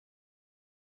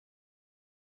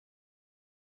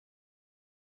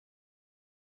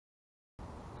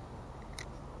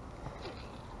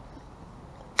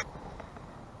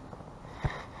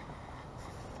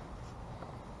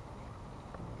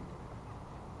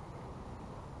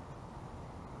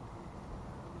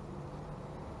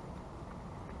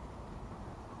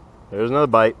There's another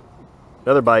bite.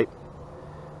 Another bite.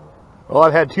 Well,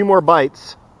 I've had 2 more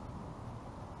bites.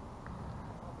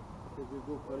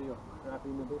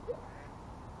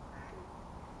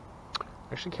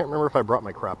 Actually, can't remember if I brought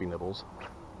my crappie nibbles.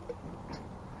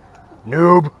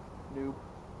 Noob. Noob.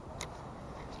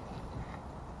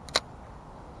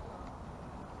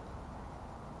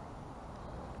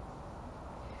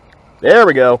 There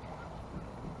we go.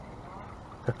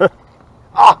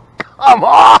 Oh, come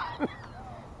on!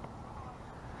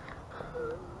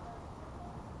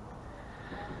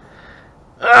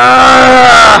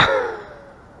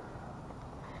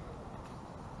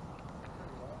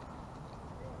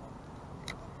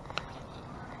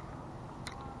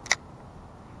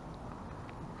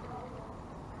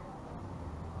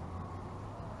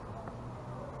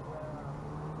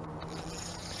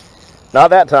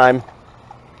 Not that time.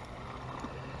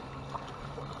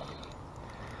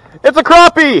 It's a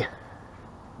crappie!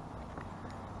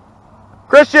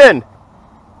 Christian!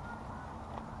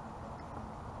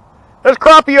 There's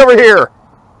crappie over here!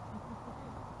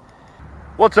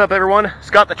 What's up, everyone?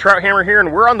 Scott the TroutHammer here,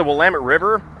 and we're on the Willamette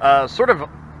River. Sort of,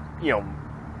 you know,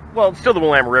 well, it's still the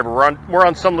Willamette River. We're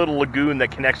on some little lagoon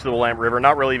that connects to the Willamette River,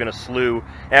 not really even a slough.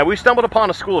 And we stumbled upon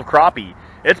a school of crappie.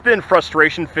 It's been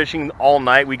frustration fishing all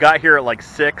night. We got here at like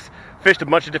 6, fished a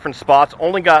bunch of different spots,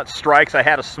 only got strikes. I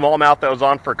had a smallmouth that was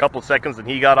on for a couple of seconds and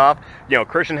he got off. You know,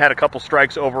 Christian had a couple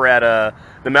strikes over at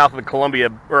the mouth of the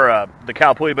Columbia, or the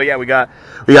Calapooia. But yeah, we got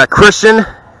Christian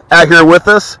out here with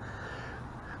us.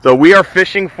 So we are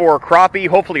fishing for crappie.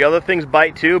 Hopefully other things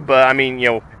bite too, but I mean, you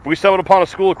know, if we stumbled upon a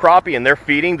school of crappie and they're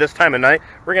feeding this time of night,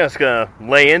 we're just gonna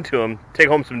lay into them, take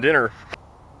home some dinner.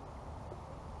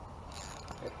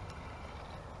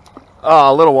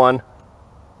 Oh, little one.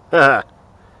 There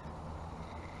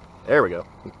we go.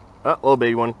 Oh, little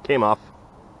baby one came off.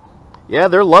 Yeah,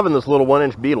 they're loving this little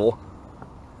 1-inch beetle.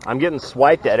 I'm getting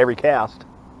swiped at every cast.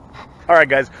 Alright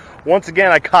guys, once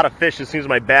again I caught a fish as soon as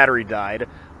my battery died,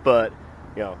 but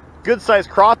you know, good sized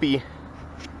crappie,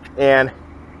 and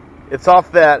it's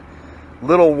off that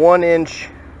little 1-inch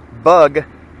bug,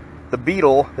 the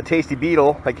beetle, the tasty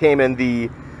beetle that came in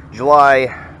the July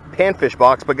panfish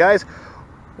box. But guys,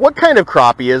 what kind of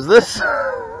crappie is this?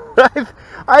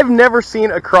 I've never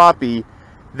seen a crappie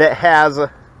that has a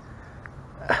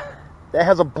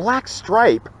black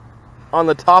stripe on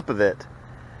the top of it.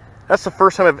 That's the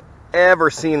first time I've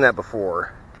ever seen that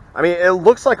before. I mean, it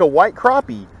looks like a white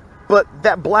crappie, but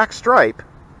that black stripe,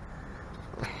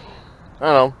 I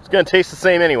don't know, it's gonna taste the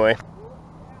same anyway.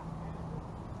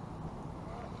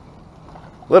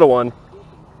 Little one.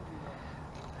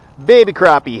 Baby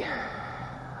crappie.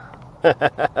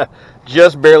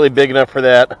 Just barely big enough for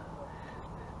that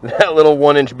little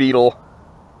 1-inch beetle.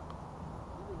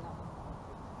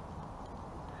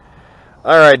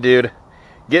 Alright, dude.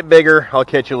 Get bigger. I'll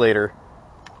catch you later.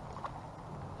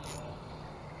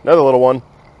 Another little one.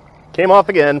 Came off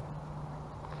again.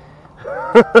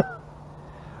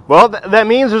 Well, that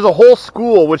means there's a whole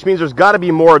school, which means there's got to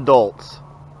be more adults.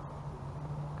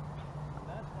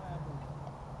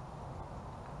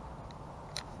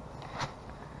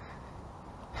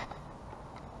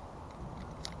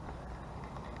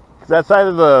 That's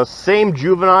either the same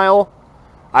juvenile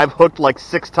I've hooked like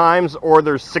 6 times, or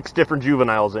there's 6 different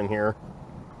juveniles in here.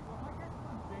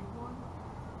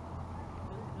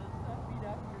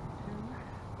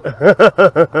 Or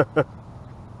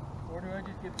do I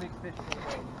just get big fish?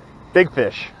 Big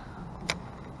fish.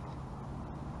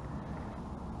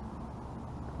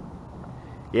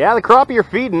 Yeah, the crappie are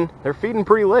feeding. They're feeding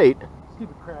pretty late.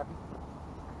 Stupid crappie.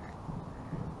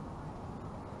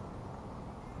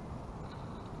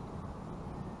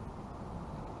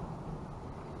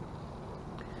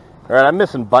 Alright, I'm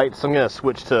missing bites, so I'm going to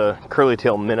switch to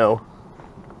curly-tail minnow.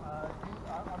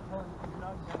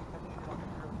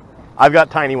 I've got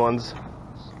tiny ones.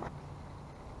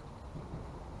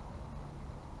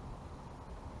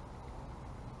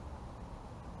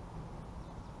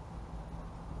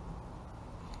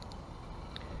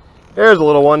 There's a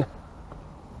little one.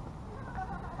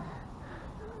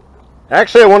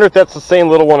 Actually, I wonder if that's the same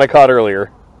little one I caught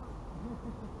earlier.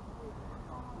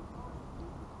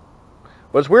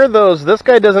 What's weird though is this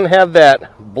guy doesn't have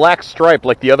that black stripe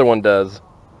like the other one does.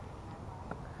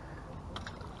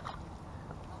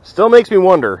 Still makes me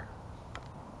wonder.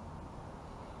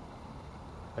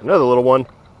 Another little one.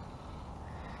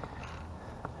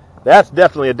 That's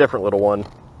definitely a different little one. Yeah,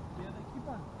 they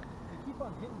keep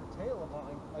on hitting the tail of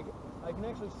mine. I can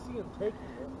actually see them taking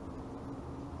it,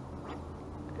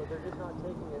 but they're just not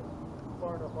taking it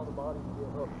far enough on the body to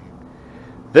get hooked.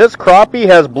 This crappie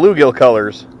has bluegill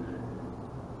colors.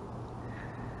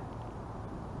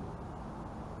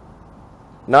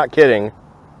 Not kidding.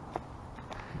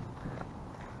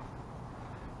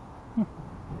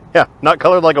 Yeah, not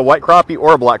colored like a white crappie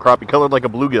or a black crappie, colored like a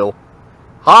bluegill.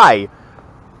 Hi!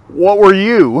 What were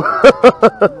you?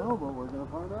 No, but we're gonna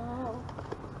find out.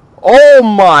 Oh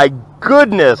my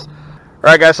goodness!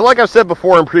 Alright guys, so like I've said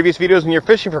before in previous videos, when you're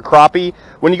fishing for crappie,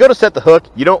 when you go to set the hook,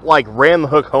 you don't like ram the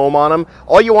hook home on them.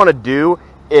 All you want to do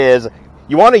is,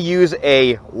 you want to use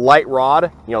a light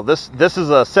rod. You know, this is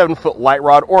a 7-foot light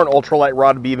rod, or an ultralight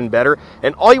rod would be even better.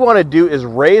 And all you want to do is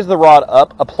raise the rod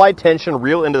up, apply tension,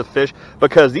 reel into the fish,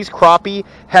 because these crappie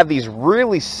have these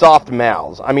really soft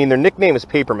mouths. I mean, their nickname is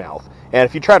paper mouth. And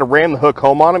if you try to ram the hook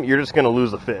home on them, you're just going to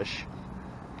lose the fish.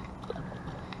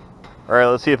 All right,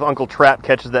 let's see if Uncle Trap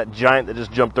catches that giant that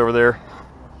just jumped over there.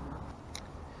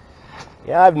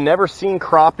 Yeah, I've never seen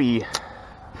crappie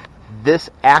this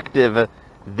active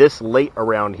this late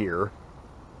around here.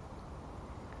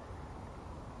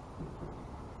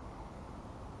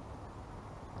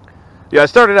 Yeah, I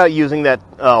started out using that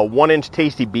 1-inch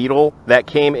Tasty Beetle that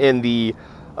came in the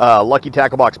Lucky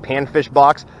Tackle Box Panfish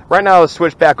box. Right now I've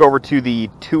switched back over to the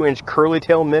 2-inch Curly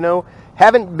Tail Minnow.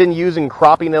 Haven't been using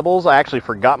crappie nibbles. I actually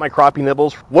forgot my crappie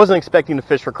nibbles. Wasn't expecting to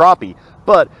fish for crappie,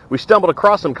 but we stumbled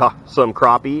across some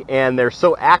crappie, and they're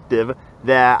so active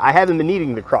that I haven't been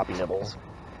needing the crappie nibbles.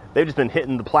 They've just been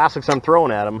hitting the plastics I'm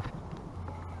throwing at them.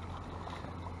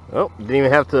 Oh, didn't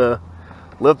even have to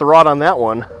lift the rod on that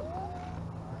one.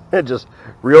 It just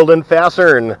reeled in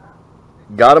faster and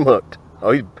got him hooked.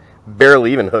 Oh, he's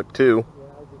barely even hooked too.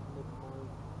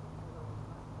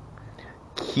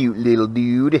 Cute little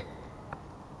dude.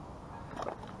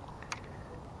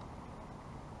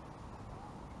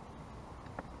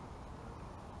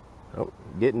 Oh,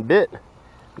 getting bit.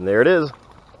 And there it is.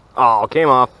 Oh, came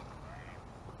off.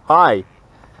 Hi.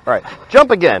 Alright,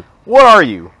 jump again. What are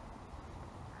you?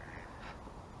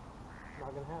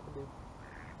 Not gonna happen, dude.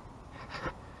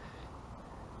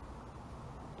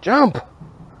 Jump.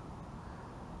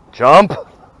 Jump.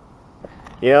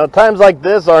 You know, times like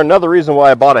this are another reason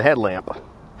why I bought a headlamp.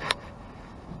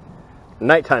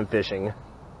 Nighttime fishing.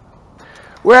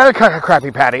 Well,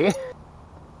 Crappie Patty. There's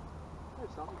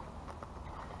something.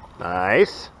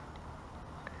 Nice.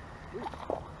 Ooh,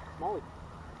 smallie.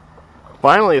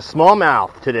 Finally a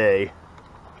smallmouth today.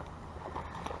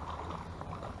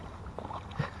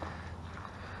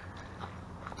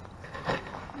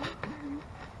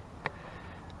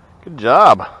 Good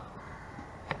job.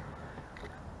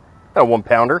 Got a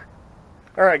 1-pounder.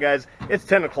 All right, guys, it's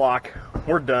 10 o'clock.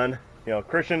 We're done. You know,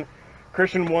 Christian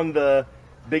won the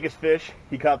biggest fish.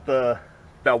 He caught the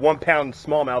about 1-pound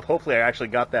smallmouth. Hopefully, I actually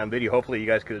got that on video. Hopefully, you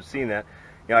guys could have seen that.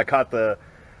 You know, I got the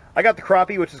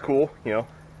crappie, which is cool. You know,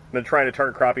 I've been trying to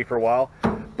target crappie for a while.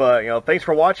 But, you know, thanks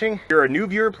for watching. If you're a new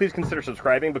viewer, please consider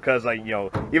subscribing, because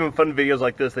even fun videos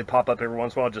like this, they pop up every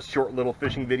once in a while, just short little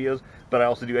fishing videos. But I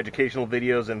also do educational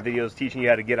videos and videos teaching you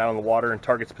how to get out on the water and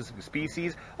target specific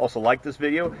species. Also, like this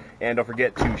video, and don't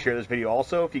forget to share this video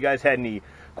also. If you guys had any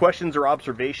questions or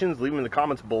observations, leave them in the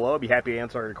comments below. I'd be happy to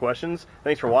answer all your questions.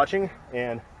 Thanks for watching,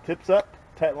 and tips up,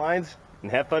 tight lines,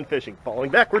 and have fun fishing. Falling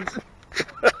backwards.